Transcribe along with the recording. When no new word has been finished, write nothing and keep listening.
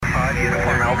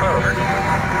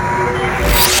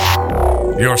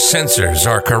Your sensors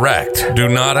are correct. Do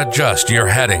not adjust your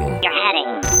heading.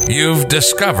 You've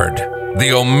discovered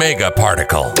the Omega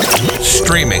Particle.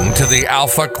 Streaming to the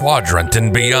Alpha Quadrant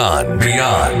and beyond.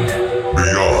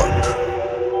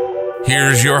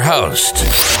 Here's your host,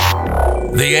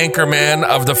 the anchorman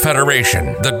of the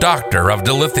Federation, the Doctor of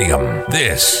Dilithium.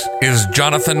 This is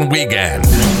Jonathan Wiegand.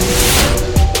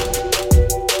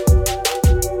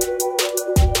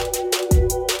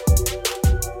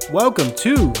 Welcome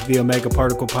to the Omega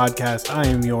Particle Podcast. I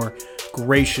am your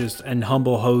gracious and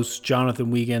humble host,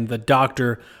 Jonathan Wiegand, the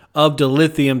Doctor of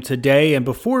Dilithium today. And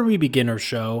before we begin our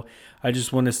show, I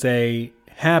just want to say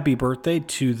happy birthday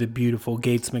to the beautiful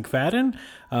Gates McFadden.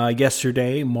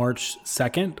 Yesterday, March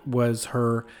 2nd, was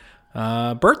her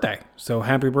birthday. So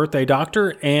happy birthday,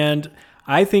 Doctor. And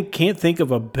I can't think of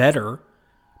a better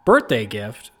birthday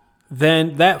gift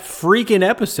than that freaking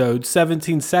episode,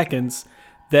 17 Seconds,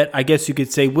 that I guess you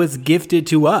could say was gifted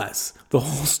to us, the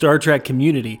whole Star Trek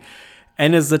community.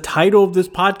 And as the title of this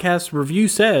podcast review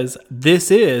says, this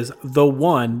is the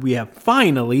one we have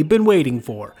finally been waiting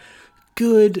for.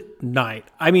 Good night.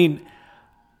 I mean,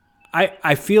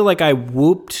 I feel like I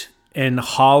whooped and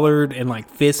hollered and like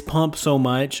fist pumped so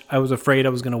much. I was afraid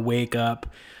I was going to wake up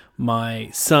my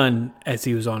son as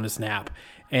he was on his nap.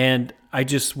 And I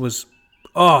just was,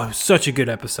 such a good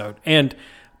episode. And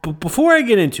before I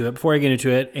get into it,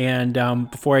 and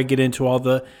before I get into all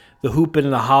the hooping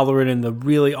and the hollering and the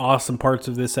really awesome parts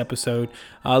of this episode,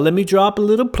 let me drop a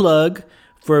little plug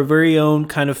for a very own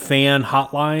kind of fan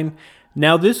hotline.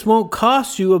 Now, this won't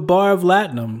cost you a bar of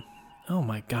latinum. Oh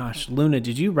my gosh, Luna,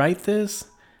 did you write this?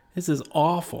 This is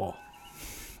awful.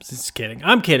 Just kidding.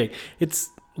 I'm kidding. It's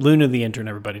Luna the intern,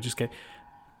 everybody. Just kidding.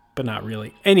 But not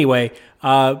really. Anyway,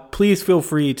 please feel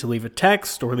free to leave a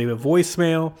text or leave a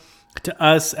voicemail to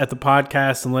us at the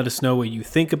podcast and let us know what you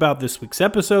think about this week's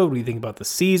episode. What do you think about the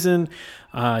season?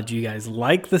 Do you guys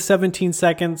like the 17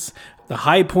 seconds? The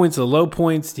high points, the low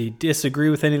points? Do you disagree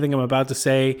with anything I'm about to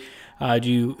say?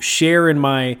 Do you share in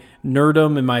my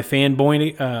nerdum and my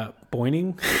fanboying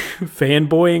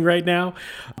right now?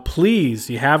 Please,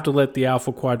 you have to let the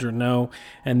Alpha Quadrant know.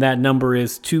 And that number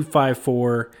is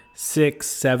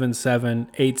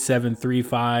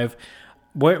 254-677-8735.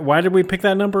 Why did we pick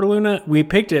that number, Luna? We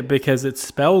picked it because it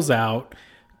spells out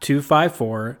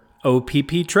 254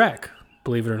 OPP Trek,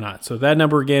 believe it or not. So that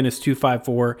number again is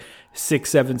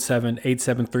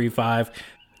 254-677-8735.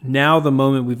 Now the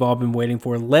moment we've all been waiting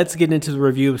for. Let's get into the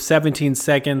review of 17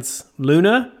 Seconds.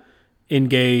 Luna,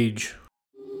 engage.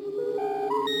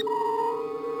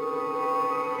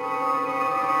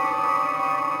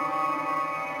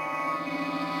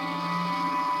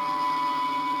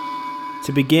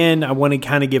 To begin, I want to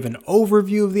kind of give an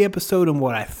overview of the episode and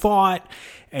what I thought.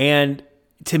 And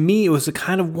to me, it was the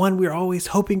kind of one we were always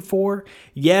hoping for.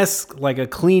 Yes, like a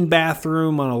clean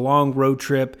bathroom on a long road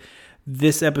trip.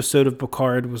 This episode of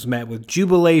Picard was met with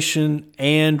jubilation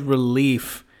and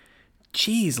relief.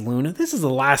 Jeez, Luna, this is the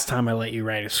last time I let you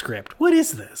write a script. What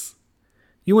is this?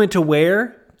 You went to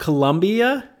where?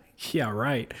 Columbia? Yeah,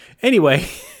 right. Anyway,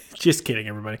 just kidding,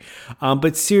 everybody.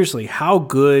 But seriously, how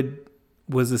good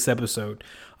was this episode?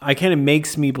 It kind of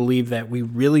makes me believe that we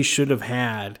really should have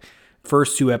had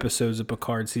first two episodes of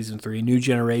Picard Season 3, New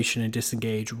Generation and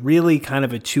Disengage, really kind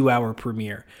of a 2-hour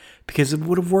premiere, because it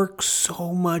would have worked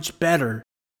so much better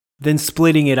than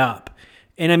splitting it up.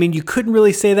 And I mean, you couldn't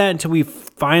really say that until we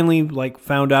finally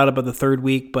found out about the third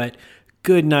week, but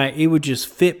good night. It would just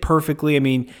fit perfectly. I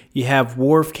mean, you have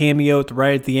Worf cameo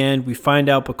right at the end. We find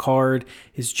out Picard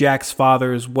is Jack's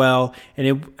father as well.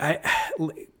 And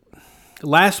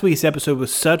last week's episode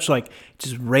was such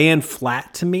just ran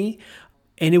flat to me,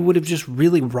 and it would have just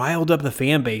really riled up the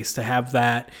fan base to have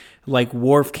that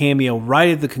Worf cameo right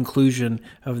at the conclusion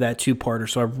of that two-parter.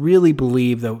 So I really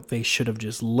believe that they should have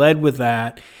just led with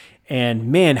that.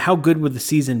 And man, how good would the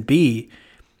season be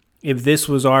if this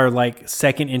was our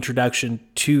second introduction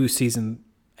to season?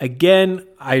 Again,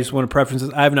 I just want to preference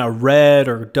this. I have not read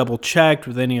or double checked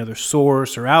with any other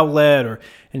source or outlet or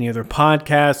any other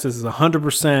podcast. This is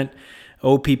 100%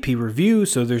 OPP review,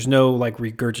 so there's no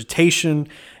regurgitation.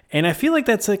 And I feel like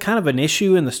that's a kind of an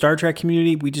issue in the Star Trek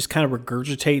community. We just kind of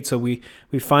regurgitate. So we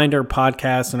find our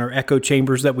podcasts and our echo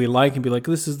chambers that we like and be like,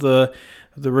 this is the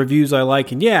reviews I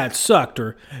like. And yeah, it sucked.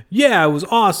 Or yeah, it was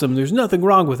awesome. There's nothing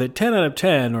wrong with it. 10 out of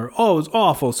 10. Or oh, it was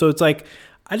awful. So it's I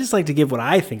just like to give what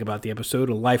I think about the episode,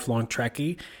 a lifelong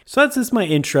Trekkie. So that's just my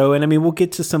intro. And I mean, we'll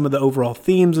get to some of the overall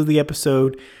themes of the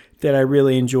episode that I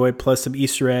really enjoyed, plus some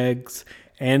Easter eggs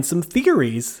and some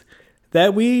theories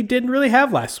that we didn't really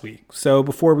have last week. So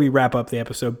before we wrap up the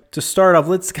episode, to start off,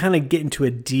 let's kind of get into a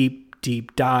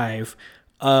deep dive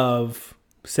of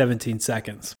 17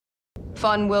 seconds.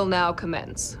 Fun will now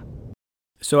commence.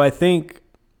 So I think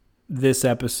this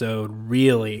episode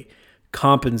really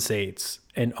compensates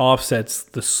and offsets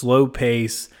the slow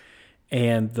pace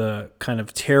and the kind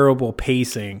of terrible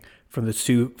pacing from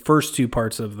the first two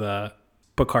parts of the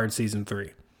Picard season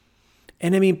 3.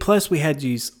 And I mean, plus we had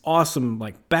these awesome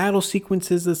like battle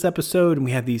sequences this episode, and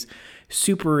we had these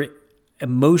super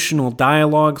emotional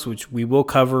dialogues, which we will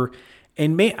cover.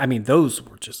 And those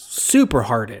were just super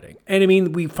hard hitting. And I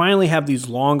mean, we finally have these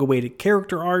long awaited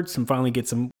character arcs and finally get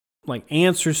some like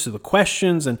answers to the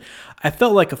questions. And I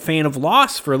felt like a fan of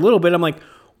Lost for a little bit. I'm like,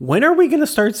 when are we going to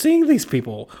start seeing these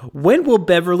people? When will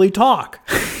Beverly talk?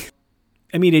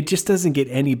 I mean, it just doesn't get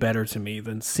any better to me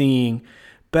than seeing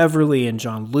Beverly and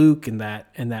Jean-Luc and that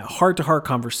heart-to-heart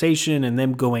conversation and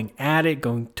them going at it,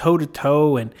 going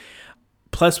toe-to-toe. And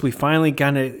plus, we finally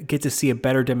kind of get to see a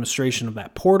better demonstration of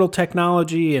that portal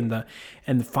technology. And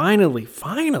finally,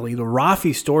 the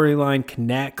Raffi storyline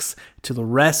connects to the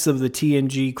rest of the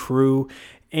TNG crew.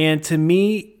 And to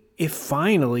me, it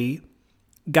finally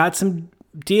got some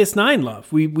DS9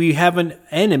 love. We have an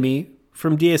enemy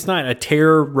from DS9, a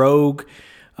terror rogue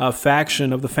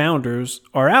faction of the Founders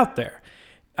are out there.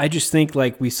 I just think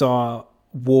like we saw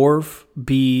Worf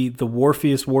be the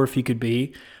Worfiest Worf he could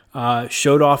be.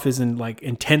 Showed off his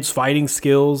intense fighting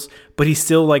skills, but he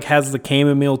still like has the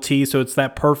chamomile tea, so it's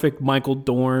that perfect Michael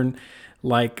Dorn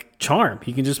like charm.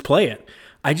 He can just play it.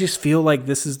 I just feel like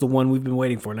this is the one we've been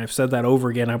waiting for, and I've said that over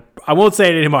again. I won't say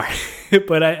it anymore,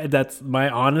 but that's my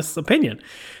honest opinion.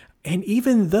 And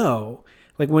even though,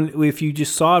 like if you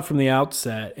just saw it from the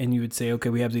outset, and you would say, okay,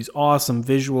 we have these awesome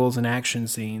visuals and action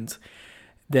scenes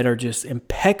that are just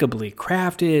impeccably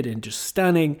crafted and just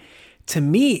stunning. To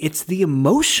me, it's the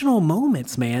emotional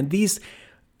moments, man. These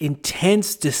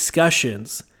intense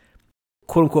discussions,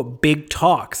 quote unquote, big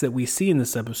talks that we see in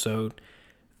this episode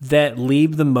that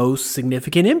leave the most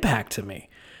significant impact to me.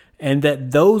 And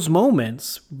that those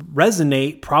moments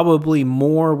resonate probably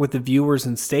more with the viewers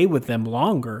and stay with them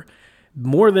longer,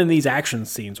 more than these action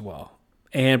scenes will.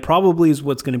 And probably is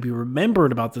what's going to be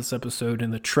remembered about this episode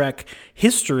in the Trek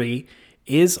history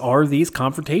are these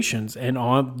confrontations and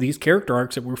on these character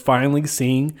arcs that we're finally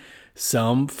seeing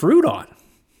some fruit on.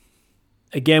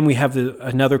 Again, we have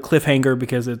another cliffhanger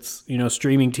because it's,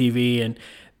 streaming TV, and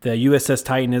the USS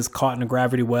Titan is caught in a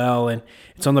gravity well and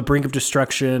it's on the brink of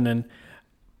destruction.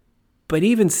 But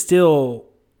even still,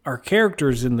 our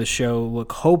characters in the show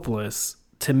look hopeless.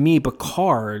 To me,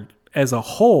 Picard as a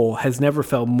whole has never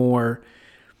felt more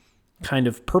kind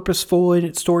of purposeful in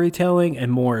its storytelling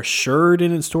and more assured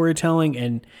in its storytelling.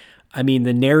 And I mean,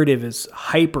 the narrative is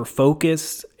hyper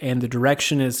focused and the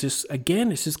direction is just,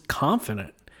 again, it's just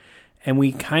confident. And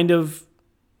we kind of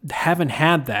haven't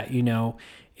had that, in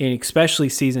especially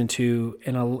season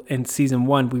 2 and season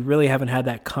 1, we really haven't had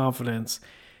that confidence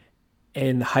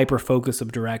and the hyper focus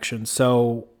of direction.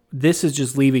 So this is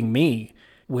just leaving me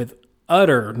with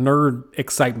utter nerd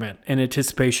excitement and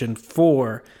anticipation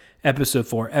for episode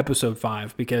 4, episode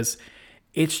 5, because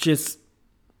it's just,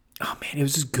 oh man, it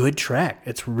was just good Trek.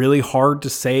 It's really hard to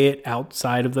say it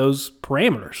outside of those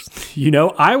parameters.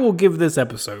 I will give this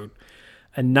episode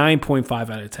a 9.5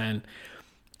 out of 10.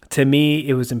 To me,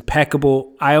 it was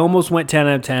impeccable. I almost went 10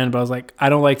 out of 10, but I was like, I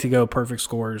don't like to go perfect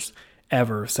scores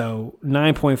ever. So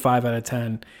 9.5 out of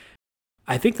 10.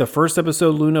 I think the first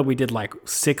episode, Luna, we did like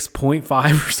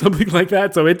 6.5 or something like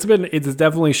that. So it's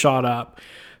definitely shot up.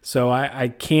 So I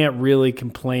can't really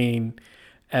complain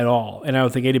at all. And I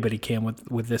don't think anybody can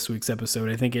with this week's episode.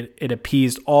 I think it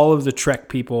appeased all of the Trek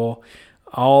people.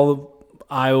 All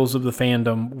aisles of the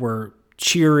fandom were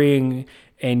cheering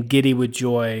and giddy with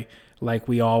joy like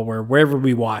we all were, wherever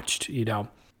we watched,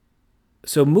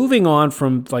 So moving on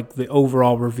from like the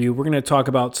overall review, we're going to talk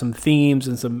about some themes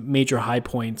and some major high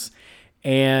points.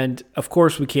 And of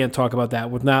course, we can't talk about that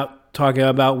without talking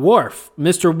about Worf,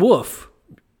 Mr. Wolf,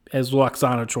 as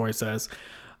Loxana Troy says.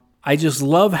 I just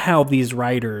love how these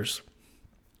writers,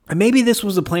 and maybe this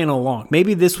was the plan all along,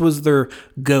 maybe this was their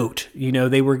goat,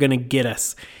 they were going to get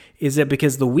us, is that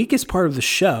because the weakest part of the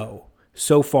show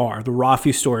so far, the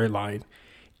Raffi storyline,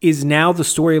 is now the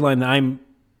storyline that I'm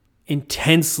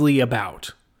intensely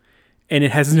about. And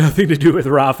it has nothing to do with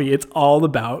Raffi. It's all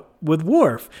about with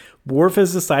Worf. Worf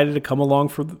has decided to come along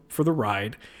for the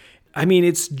ride. I mean,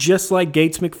 it's just like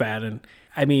Gates McFadden.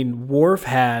 I mean, Worf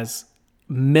has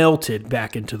melted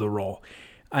back into the role.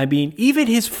 I mean, even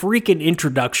his freaking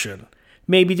introduction,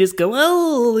 maybe just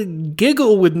go,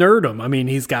 giggle with nerdom. I mean,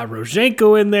 he's got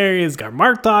Rozhenko in there. He's got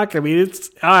Martok. I mean,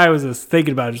 I was just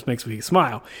thinking about it. It just makes me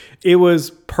smile. It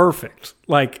was perfect.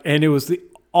 And it was the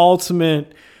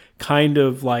ultimate kind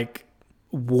of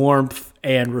warmth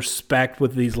and respect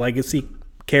with these legacy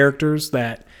characters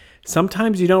that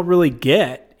sometimes you don't really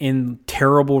get in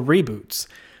terrible reboots.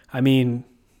 I mean,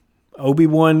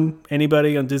 Obi-Wan,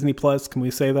 anybody on Disney Plus? Can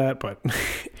we say that? But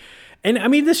and I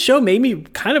mean, this show made me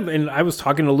kind of, and I was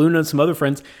talking to Luna and some other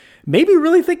friends, made me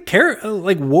really think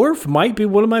like Worf might be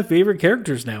one of my favorite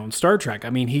characters now in Star Trek. I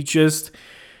mean,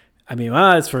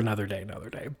 it's for another day.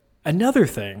 Another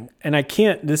thing, and I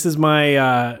can't, this is my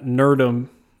nerdum,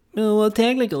 well,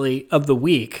 technically, of the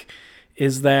week,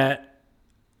 is that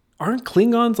aren't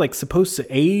Klingons like supposed to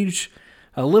age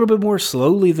a little bit more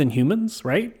slowly than humans,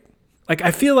 right? Like,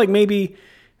 I feel like maybe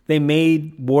they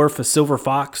made Worf a silver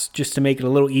fox just to make it a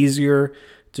little easier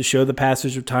to show the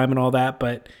passage of time and all that,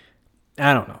 but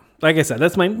I don't know. Like I said,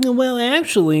 that's my, well,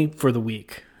 actually, for the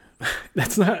week.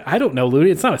 That's not, I don't know, Looney.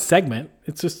 It's not a segment.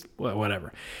 It's just,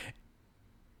 whatever.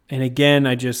 And again,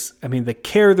 the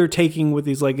care they're taking with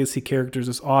these legacy characters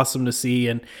is awesome to see.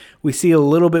 And we see a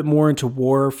little bit more into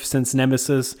Worf since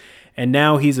Nemesis. And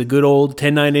now he's a good old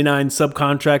 1099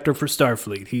 subcontractor for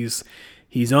Starfleet.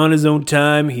 He's on his own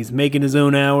time. He's making his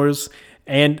own hours.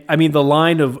 And I mean, the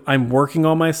line of "I'm working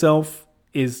on myself"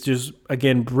 is just,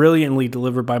 again, brilliantly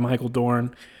delivered by Michael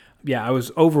Dorn. Yeah, I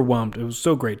was overwhelmed. It was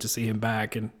so great to see him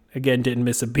back. And again, didn't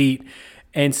miss a beat.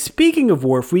 And speaking of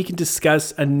Worf, we can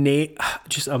discuss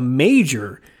just a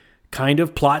major kind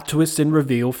of plot twist and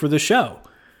reveal for the show.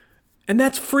 And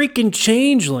that's freaking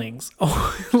changelings.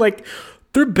 Oh, like,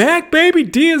 they're back, baby.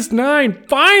 DS9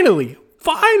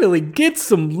 finally gets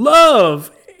some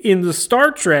love in the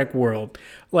Star Trek world.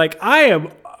 Like,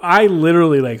 I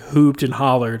literally like hooped and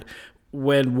hollered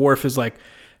when Worf is like,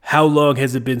 "How long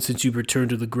has it been since you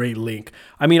returned to the Great Link?"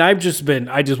 I mean, I just went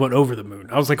over the moon.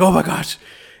 I was like, oh my gosh.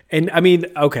 And I mean,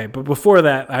 okay, but before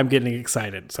that, I'm getting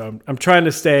excited. So I'm trying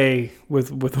to stay with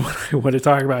what I want to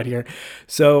talk about here.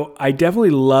 So I definitely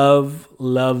love,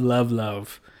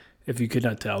 if you could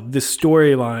not tell, this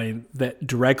storyline that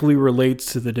directly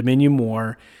relates to the Dominion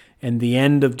War and the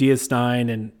end of DS9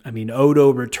 and, I mean,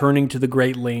 Odo returning to the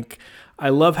Great Link. I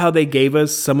love how they gave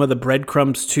us some of the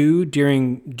breadcrumbs, too,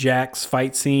 during Jack's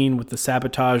fight scene with the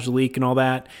sabotage leak and all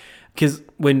that. Because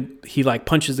when he like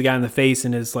punches the guy in the face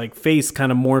and his like face kind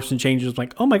of morphs and changes, I'm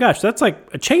like, oh my gosh, that's like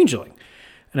a changeling.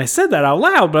 And I said that out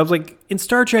loud, but I was like, in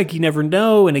Star Trek, you never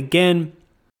know. And again,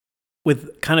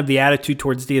 with kind of the attitude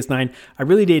towards DS9, I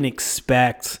really didn't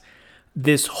expect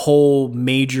this whole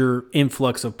major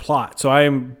influx of plot. So I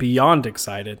am beyond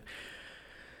excited.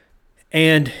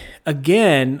 And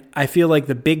again, I feel like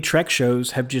the big Trek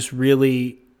shows have just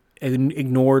really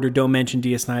ignored or don't mention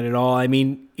DS9 at all. I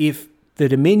mean, if the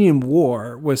Dominion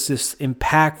War was this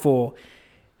impactful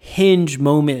hinge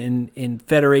moment in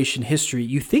Federation history,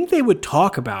 you think they would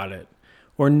talk about it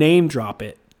or name drop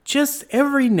it just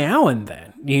every now and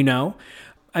then, you know?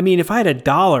 I mean, if I had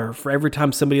 $1 for every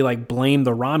time somebody like blamed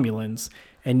the Romulans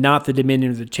and not the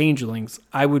Dominion or the Changelings,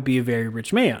 I would be a very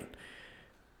rich man.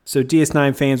 So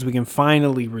DS9 fans, we can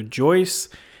finally rejoice,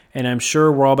 and I'm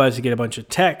sure we're all about to get a bunch of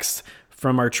texts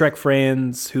from our Trek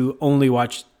friends who only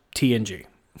watch TNG.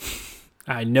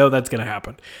 I know that's going to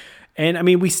happen. And I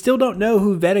mean, we still don't know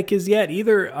who Vedic is yet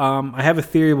either. I have a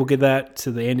theory. We'll get that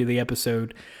to the end of the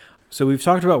episode. So we've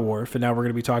talked about Worf, and now we're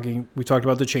going to be we talked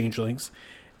about the Changelings.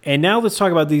 And now let's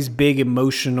talk about these big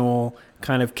emotional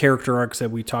kind of character arcs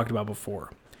that we talked about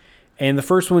before. And the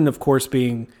first one, of course,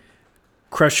 being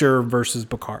Crusher versus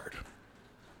Picard.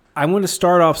 I want to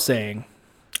start off saying,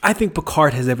 I think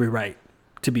Picard has every right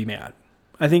to be mad.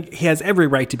 I think he has every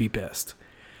right to be pissed.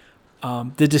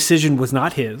 The decision was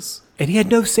not his, and he had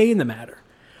no say in the matter,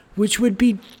 which would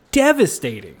be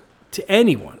devastating to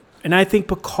anyone. And I think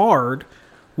Picard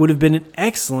would have been an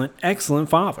excellent, excellent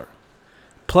father.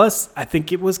 Plus, I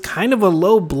think it was kind of a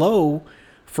low blow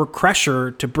for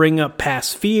Crusher to bring up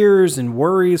past fears and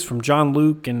worries from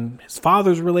Jean-Luc and his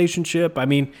father's relationship. I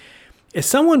mean, as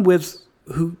someone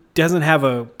who doesn't have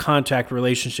a contact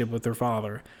relationship with their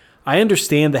father, I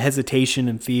understand the hesitation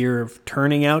and fear of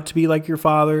turning out to be like your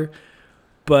father.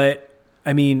 But,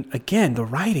 I mean, again, the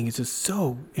writing is just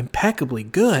so impeccably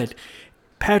good.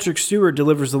 Patrick Stewart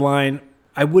delivers the line,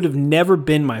 "I would have never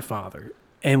been my father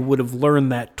and would have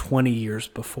learned that 20 years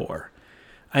before."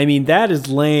 I mean, that is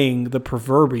laying the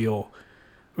proverbial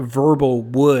verbal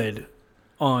wood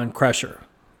on Crusher,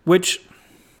 which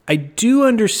I do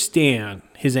understand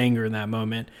his anger in that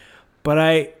moment, but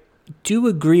I do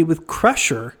agree with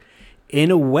Crusher in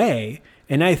a way,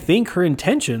 and I think her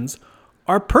intentions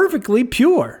are perfectly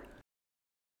pure.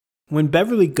 When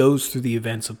Beverly goes through the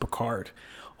events of Picard,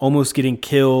 almost getting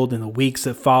killed in the weeks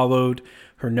that followed,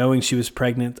 her knowing she was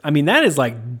pregnant, I mean, that is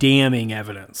like damning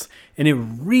evidence, and it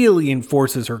really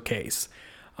enforces her case.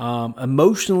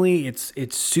 Emotionally,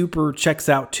 it's super checks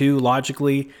out too,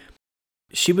 logically.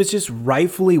 She was just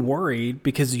rightfully worried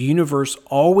because the universe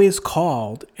always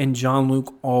called and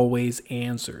Jean-Luc always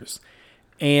answers.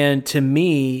 And to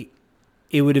me,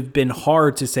 it would have been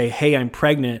hard to say, hey, I'm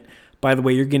pregnant. By the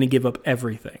way, you're going to give up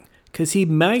everything. Because he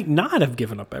might not have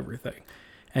given up everything.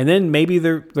 And then maybe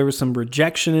there was some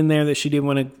rejection in there that she didn't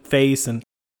want to face. And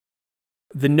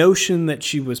the notion that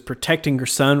she was protecting her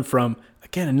son from,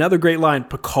 again, another great line,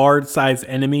 Picard-sized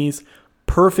enemies,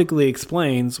 perfectly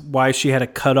explains why she had to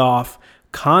cut off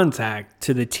contact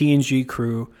to the TNG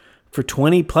crew for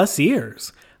 20 plus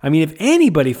years. I mean, if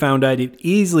anybody found out, he'd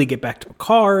easily get back to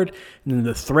Picard, and then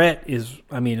the threat is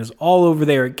all over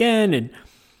there again. And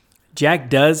Jack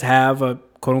does have a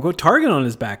quote-unquote target on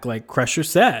his back, like Crusher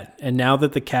said. And now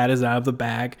that the cat is out of the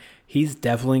bag, he's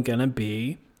definitely going to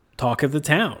be talk of the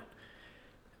town.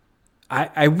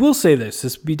 I will say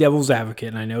this be devil's advocate,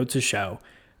 and I know it's a show.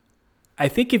 I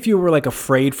think if you were like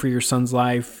afraid for your son's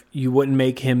life, you wouldn't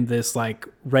make him this like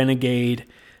renegade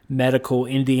medical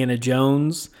Indiana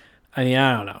Jones. I mean,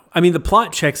 I don't know. I mean, the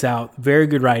plot checks out. Very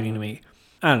good writing to me.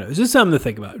 I don't know. It's just something to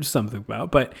think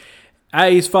about. But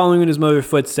he's following in his mother's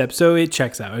footsteps, so it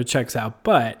checks out.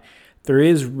 But there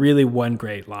is really one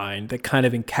great line that kind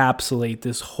of encapsulates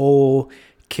this whole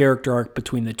character arc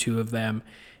between the two of them.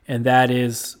 And that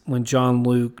is when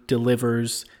Jean-Luc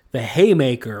delivers the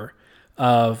haymaker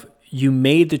of, you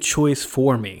made the choice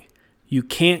for me. You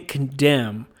can't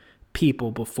condemn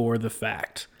people before the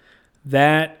fact.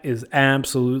 That is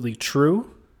absolutely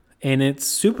true. And it's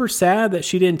super sad that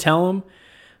she didn't tell him.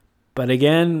 But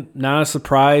again, not a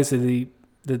surprise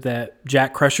that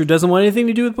Jack Crusher doesn't want anything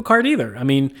to do with Picard either. I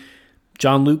mean,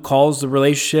 Jean-Luc calls the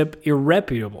relationship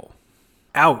irreparable.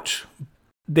 Ouch.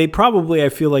 They probably, I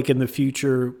feel like in the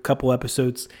future couple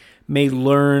episodes, may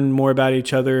learn more about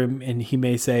each other, and he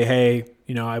may say, hey,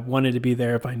 I wanted to be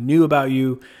there. If I knew about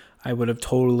you, I would have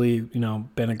totally,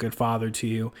 been a good father to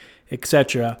you,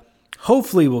 etc.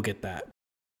 Hopefully we'll get that.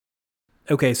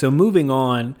 Okay, so moving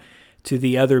on to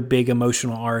the other big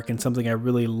emotional arc, and something I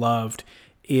really loved,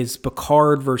 is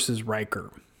Picard versus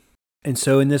Riker. And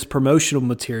so in this promotional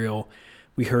material,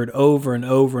 we heard over and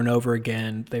over and over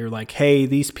again, they were like, hey,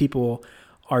 these people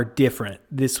are different.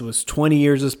 This was 20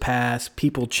 years has passed.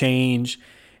 People change.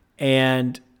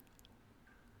 And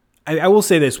I will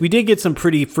say this. We did get some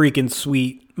pretty freaking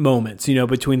sweet moments,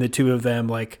 between the two of them.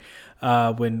 Like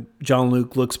when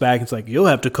Jean-Luc looks back, it's like, you'll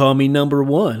have to call me number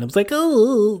one. I was like,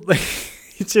 oh.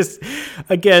 It's just,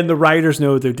 again, the writers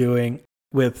know what they're doing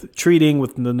with treating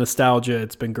with the nostalgia.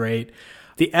 It's been great.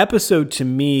 The episode to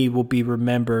me will be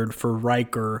remembered for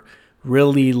Riker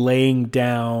really laying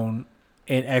down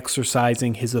and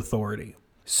exercising his authority.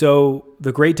 So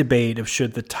the great debate of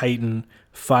should the Titan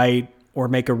fight or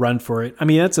make a run for it. I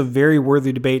mean, that's a very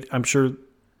worthy debate. I'm sure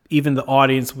even the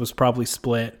audience was probably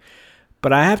split.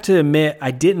 But I have to admit,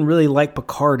 I didn't really like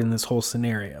Picard in this whole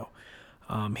scenario.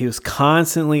 He was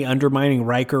constantly undermining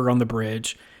Riker on the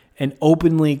bridge and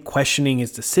openly questioning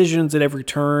his decisions at every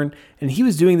turn. And he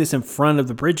was doing this in front of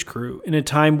the bridge crew in a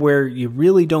time where you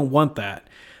really don't want that.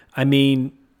 I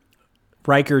mean,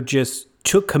 Riker just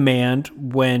took command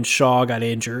when Shaw got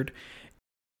injured.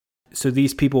 So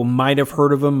these people might have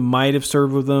heard of him, might have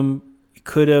served with him,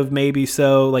 could have, maybe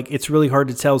so. Like, it's really hard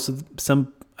to tell. So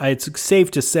it's safe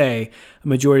to say a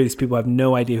majority of these people have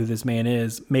no idea who this man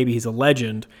is. Maybe he's a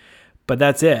legend, but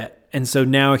that's it. And so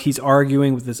now he's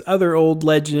arguing with this other old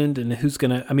legend, and who's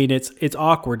going to, I mean, it's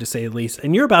awkward to say the least.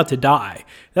 And you're about to die.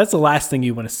 That's the last thing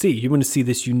you want to see. You want to see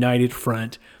this united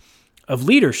front of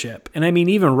leadership. And I mean,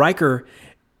 even Riker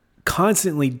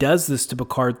constantly does this to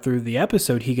Picard through the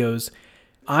episode. He goes,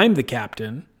 I'm the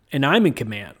captain and I'm in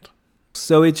command.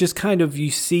 So it's just kind of,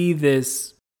 you see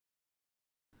this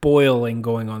boiling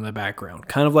going on in the background,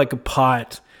 kind of like a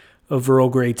pot of Earl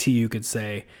Grey tea, you could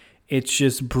say. It's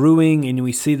just brewing, and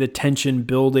we see the tension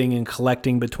building and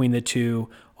collecting between the two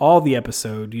all the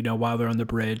episode, while they're on the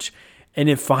bridge. And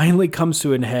it finally comes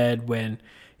to an head when,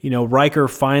 Riker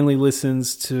finally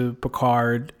listens to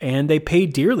Picard, and they pay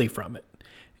dearly from it.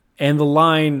 And the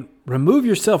line, remove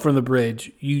yourself from the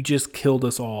bridge, you just killed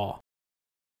us all,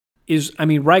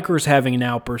 Riker's having an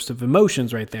outburst of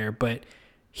emotions right there, but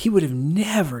he would have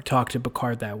never talked to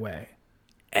Picard that way,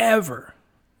 ever,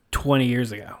 20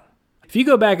 years ago. If you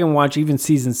go back and watch even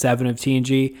season 7 of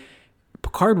TNG,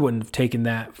 Picard wouldn't have taken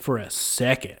that for a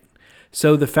second.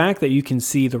 So the fact that you can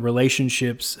see the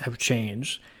relationships have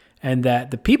changed and that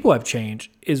the people have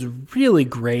changed is really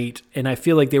great. And I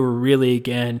feel like they were really,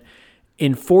 again,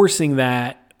 enforcing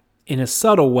that in a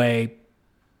subtle way,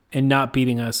 and not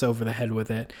beating us over the head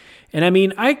with it. And I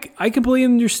mean, I completely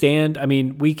understand. I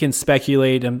mean, we can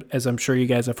speculate, as I'm sure you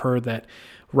guys have heard, that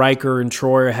Riker and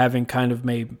Troy are having kind of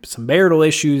maybe some marital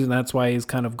issues, and that's why he's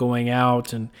kind of going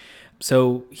out. And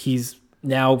so he's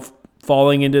now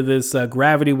falling into this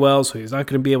gravity well, so he's not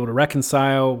going to be able to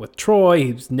reconcile with Troy.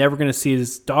 He's never going to see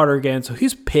his daughter again, so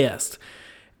he's pissed.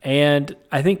 And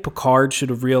I think Picard should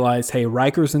have realized, hey,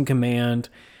 Riker's in command,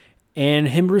 and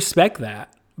him respect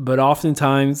that. But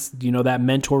oftentimes, that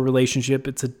mentor relationship,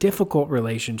 it's a difficult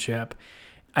relationship.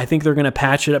 I think they're going to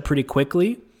patch it up pretty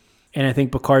quickly, and I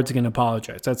think Picard's going to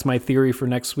apologize. That's my theory for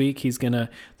next week. They're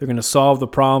going to solve the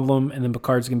problem, and then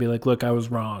Picard's going to be like, look, I was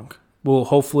wrong. Well,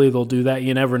 hopefully they'll do that.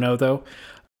 You never know, though.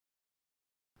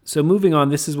 So moving on,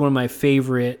 this is one of my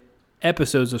favorite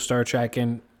episodes of Star Trek,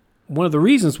 and one of the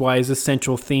reasons why is a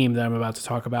central theme that I'm about to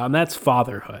talk about, and that's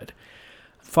fatherhood.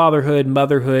 Fatherhood,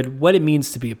 motherhood, what it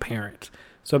means to be a parent.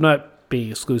 So I'm not being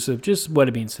exclusive, just what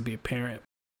it means to be a parent.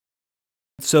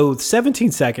 So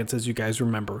 17 seconds, as you guys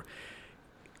remember,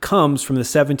 comes from the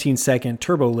 17-second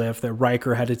turbo lift that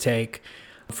Riker had to take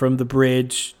from the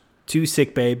bridge to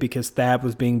sickbay because Thad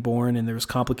was being born and there was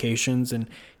complications, and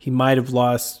he might have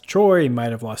lost Troy, he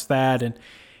might have lost Thad, and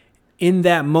in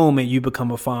that moment you become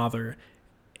a father.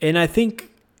 And I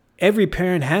think every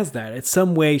parent has that in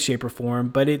some way, shape, or form,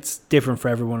 but it's different for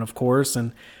everyone, of course.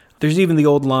 And there's even the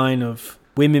old line of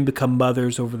women become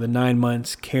mothers over the 9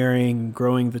 months carrying and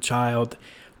growing the child,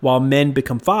 while men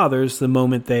become fathers the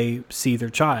moment they see their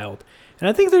child. And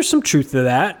I think there's some truth to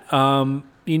that.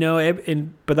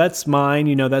 But that's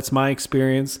mine, that's my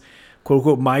experience, quote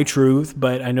unquote, my truth.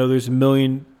 But I know there's a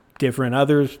million different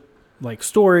others, like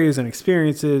stories and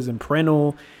experiences and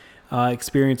parental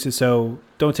experiences. So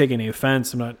don't take any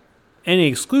offense. I'm not any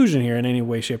exclusion here in any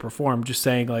way, shape, or form. I'm just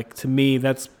saying, like, to me,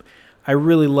 I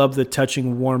really love the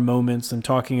touching, warm moments and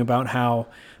talking about how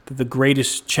the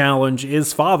greatest challenge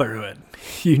is fatherhood.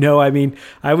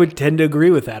 I would tend to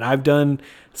agree with that. I've done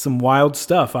some wild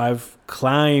stuff. I've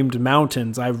climbed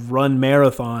mountains. I've run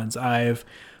marathons. I've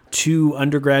 2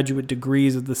 undergraduate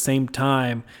degrees at the same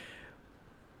time.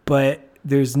 But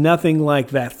there's nothing like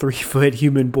that 3-foot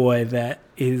human boy that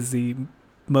is the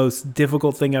most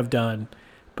difficult thing I've done,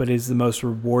 but is the most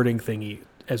rewarding thing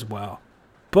as well.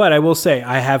 But I will say,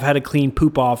 I have had to clean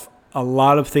poop off a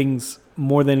lot of things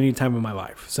more than any time in my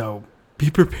life. So be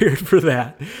prepared for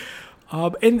that.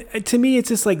 And to me, it's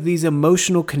just like these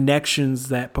emotional connections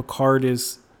that Picard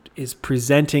is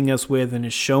presenting us with and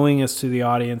is showing us to the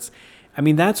audience. I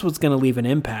mean, that's what's going to leave an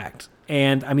impact.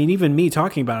 And I mean, even me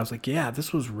talking about it, I was like, yeah,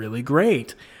 this was really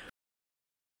great.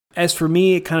 As for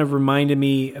me, it kind of reminded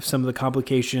me of some of the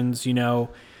complications,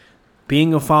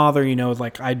 being a father,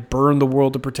 like I'd burn the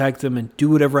world to protect them and do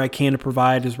whatever I can to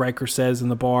provide, as Riker says in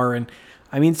the bar. And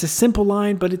I mean, it's a simple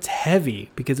line, but it's heavy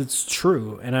because it's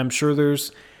true. And I'm sure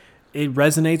it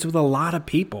resonates with a lot of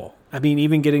people. I mean,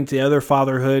 even getting to the other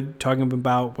fatherhood, talking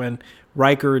about when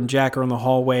Riker and Jack are in the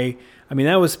hallway. I mean,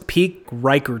 that was peak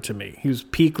Riker to me. He was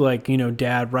peak,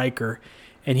 Dad Riker.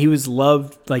 And he was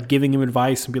loved, giving him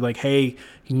advice and be like, hey,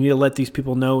 you need to let these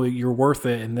people know you're worth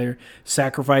it and their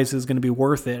sacrifice is going to be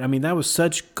worth it. I mean, that was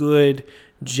such good,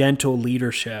 gentle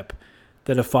leadership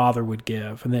that a father would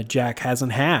give and that Jack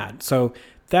hasn't had. So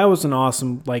that was an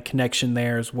awesome, connection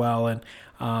there as well. And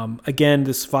again,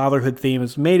 this fatherhood theme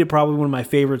has made it probably one of my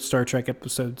favorite Star Trek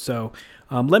episodes. So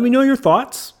let me know your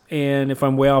thoughts. And if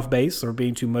I'm way off base or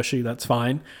being too mushy, that's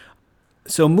fine.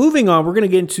 So moving on, we're going to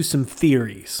get into some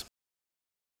theories.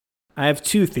 I have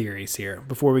 2 theories here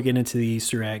before we get into the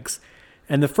Easter eggs.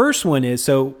 And the first one is,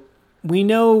 so we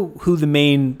know who the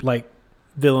main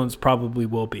villains probably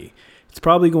will be. It's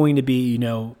probably going to be,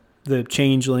 the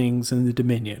Changelings and the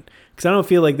Dominion. Because I don't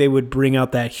feel like they would bring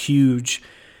out that huge,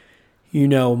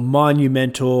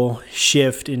 monumental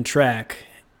shift in Trek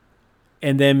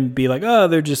and then be like, oh,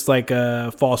 they're just like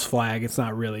a false flag. It's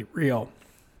not really real.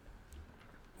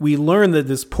 We learned that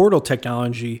this portal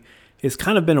technology has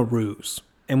kind of been a ruse.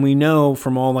 And we know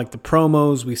from all the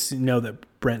promos, know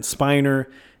that Brent Spiner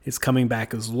is coming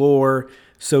back as Lore.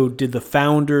 So did the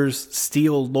founders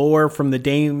steal Lore from the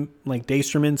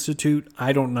Daystrom Institute?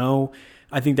 I don't know.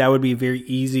 I think that would be a very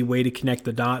easy way to connect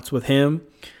the dots with him.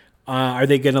 Are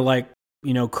they going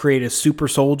to create a super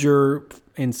soldier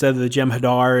instead of the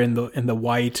Jem'Hadar and the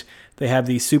white? They have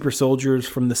these super soldiers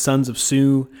from the Sons of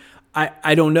Su.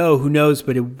 I don't know. Who knows?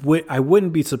 But I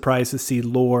wouldn't be surprised to see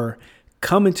Lore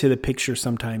come into the picture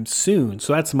sometime soon.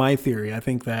 So that's my theory. I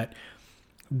think that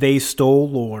they stole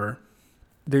Lore.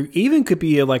 There even could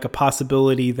be a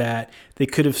possibility that they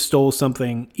could have stole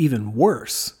something even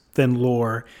worse than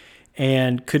Lore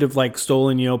and could have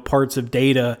stolen, parts of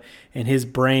Data and his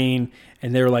brain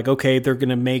And they're like, okay, they're going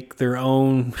to make their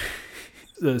own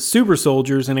super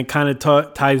soldiers. And it kind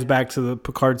of ties back to the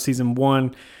Picard season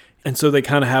 1. And so they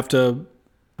kind of have to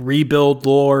rebuild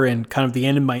lore, and kind of the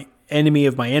enemy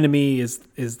of my enemy is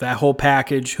that whole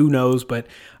package. Who knows? But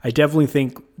I definitely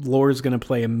think lore is going to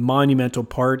play a monumental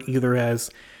part, either as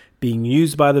being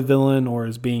used by the villain or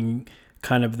as being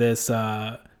kind of this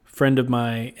friend of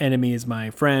my enemy is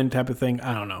my friend type of thing.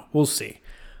 I don't know. We'll see.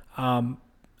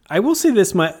 I will say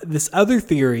this: this other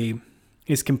theory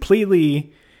is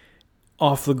completely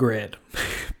off the grid,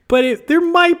 but there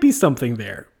might be something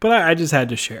there. But I just had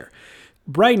to share.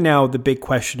 Right now, the big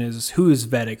question is, who is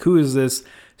Vedic? Who is this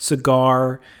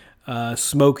cigar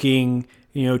smoking,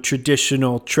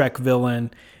 traditional Trek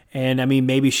villain? And I mean,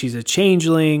 maybe she's a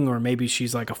changeling, or maybe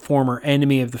she's like a former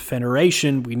enemy of the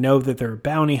Federation. We know that they're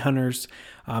bounty hunters.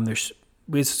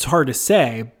 It's hard to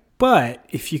say, but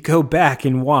if you go back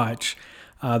and watch,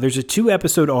 there's a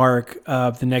 2-episode arc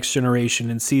of The Next Generation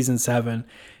in season 7,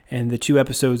 and the 2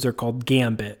 episodes are called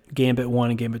Gambit 1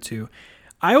 and Gambit 2.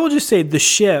 I will just say the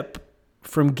ship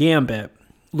from Gambit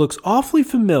looks awfully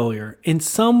familiar in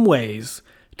some ways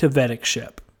to Vedic's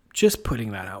ship. Just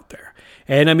putting that out there.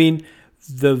 And I mean,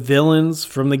 the villains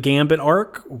from the Gambit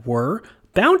arc were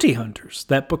bounty hunters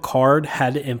that Picard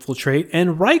had to infiltrate,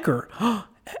 and Riker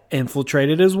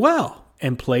infiltrated as well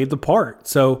and played the part.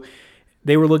 So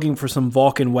they were looking for some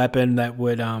Vulcan weapon that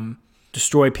would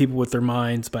destroy people with their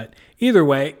minds. But either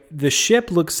way, the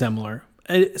ship looks similar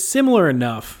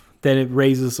enough that it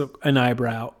raises an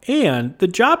eyebrow, and the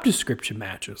job description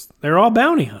matches. They're all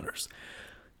bounty hunters.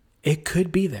 It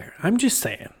could be there. I'm just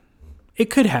saying. It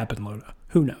could happen, Loda.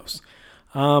 Who knows?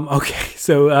 Okay,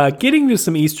 so getting to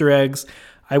some Easter eggs,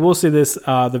 I will say this.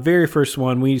 The very first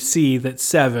one, we see that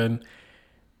Seven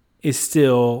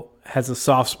still has a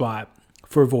soft spot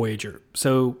for Voyager.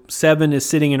 So Seven is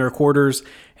sitting in her quarters,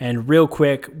 and real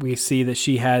quick, we see that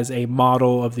she has a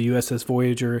model of the USS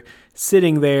Voyager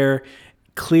sitting there.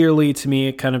 Clearly, to me,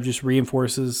 it kind of just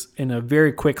reinforces in a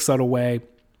very quick, subtle way.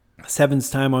 Seven's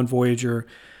time on Voyager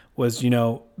was,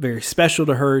 very special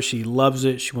to her. She loves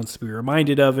it. She wants to be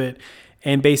reminded of it.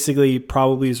 And basically,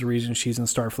 probably is the reason she's in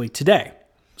Starfleet today.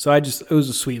 So it was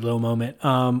a sweet little moment.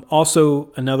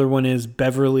 Also, another one is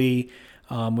Beverly,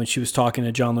 when she was talking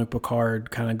to Jean-Luc Picard,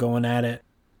 kind of going at it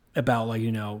about,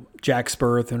 Jack's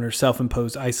birth and her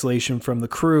self-imposed isolation from the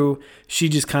crew. She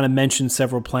just kind of mentioned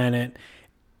several planets.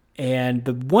 And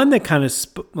the one that kind of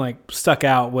stuck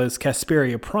out was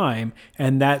Casperia Prime.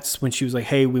 And that's when she was like,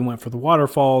 hey, we went for the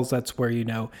waterfalls. That's where,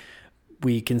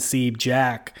 we conceived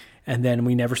Jack. And then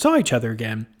we never saw each other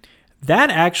again. That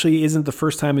actually isn't the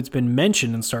first time it's been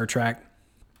mentioned in Star Trek.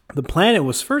 The planet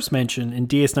was first mentioned in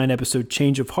DS9 episode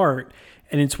Change of Heart.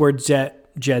 And it's where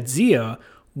Jadzia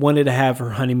wanted to have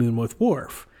her honeymoon with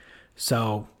Worf.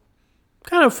 So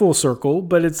kind of full circle,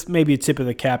 but it's maybe a tip of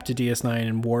the cap to DS9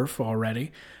 and Worf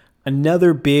already.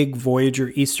 Another big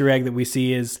Voyager Easter egg that we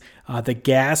see is the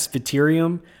gas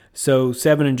Deuterium. So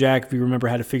Seven and Jack, if you remember,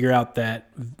 had to figure out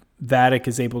that Vadic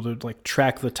is able to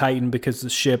track the Titan because the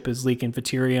ship is leaking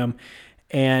Deuterium.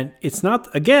 And it's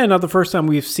not the first time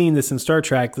we've seen this in Star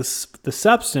Trek. The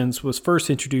substance was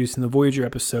first introduced in the Voyager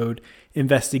episode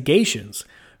Investigations,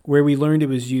 where we learned it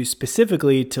was used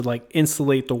specifically to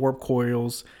insulate the warp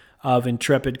coils of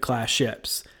Intrepid class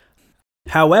ships.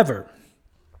 However,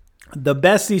 the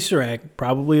best Easter egg,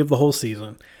 probably of the whole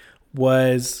season,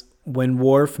 was when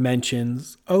Worf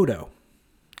mentions Odo,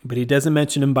 but he doesn't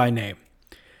mention him by name.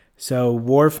 So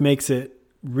Worf makes it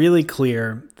really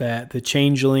clear that the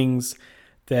changelings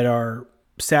that are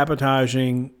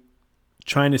sabotaging,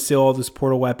 trying to steal all this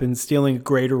portal weapons, stealing a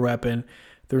greater weapon,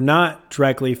 they're not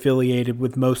directly affiliated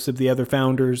with most of the other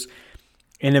founders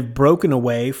and have broken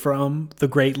away from the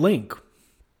Great Link.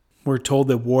 We're told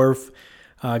that Worf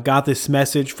got this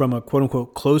message from a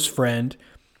quote-unquote close friend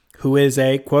who is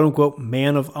a quote-unquote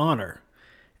man of honor.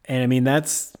 And I mean,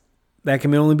 that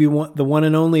can only be the one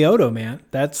and only Odo, man.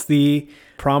 That's the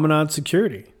Promenade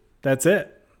security. That's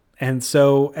it. And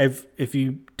so if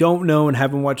you don't know and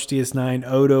haven't watched DS9,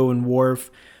 Odo and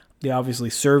Worf, they obviously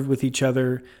served with each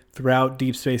other throughout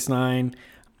Deep Space Nine,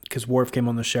 because Worf came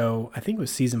on the show. I think it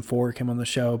was season 4 came on the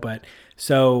show. But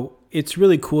so it's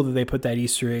really cool that they put that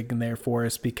Easter egg in there for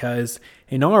us, because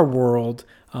in our world,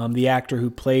 the actor who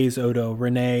plays Odo,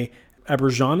 Rene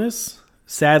Auberjonois,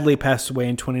 sadly passed away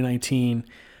in 2019.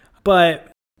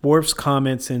 But Worf's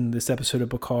comments in this episode of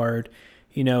Picard,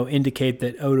 indicate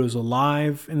that Odo's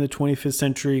alive in the 25th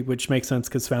century, which makes sense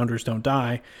because founders don't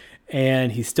die.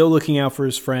 And he's still looking out for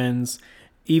his friends,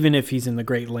 even if he's in the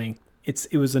Great Link.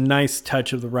 It was a nice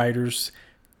touch of the writers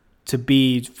to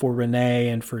be for Renee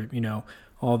and for,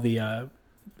 all the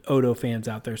Odo fans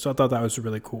out there. So I thought that was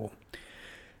really cool.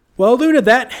 Well, Luna,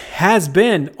 that has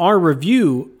been our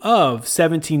review of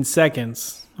 17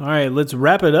 Seconds. All right, let's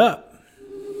wrap it up.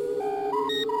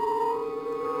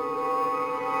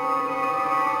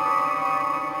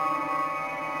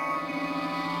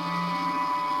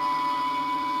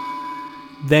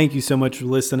 Thank you so much for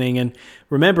listening. And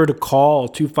remember to call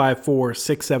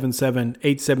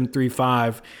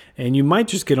 254-677-8735. And you might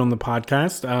just get on the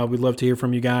podcast. We'd love to hear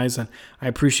from you guys. And I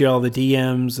appreciate all the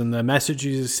DMs and the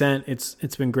messages you sent.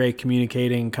 It's been great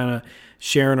communicating, kind of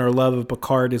sharing our love of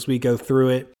Picard as we go through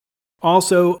it.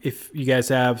 Also, if you guys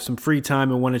have some free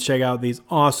time and want to check out these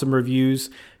awesome reviews,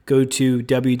 go to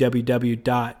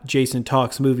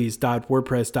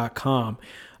www.jasontalksmovies.wordpress.com.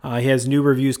 He has new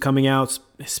reviews coming out,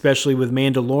 especially with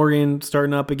Mandalorian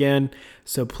starting up again.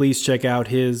 So please check out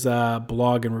his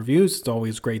blog and reviews. It's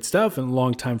always great stuff, and a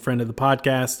longtime friend of the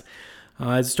podcast.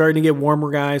 It's starting to get warmer,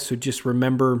 guys, so just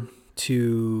remember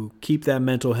to keep that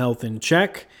mental health in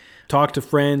check. Talk to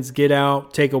friends, get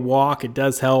out, take a walk. It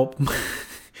does help.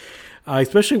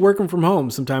 Especially working from home.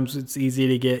 Sometimes it's easy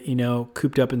to get,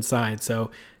 cooped up inside.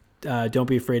 So don't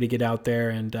be afraid to get out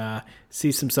there and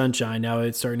see some sunshine. Now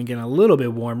it's starting to get a little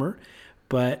bit warmer.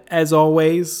 But as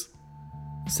always,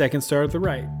 second star at the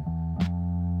right.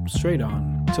 Straight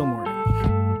on till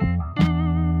morning.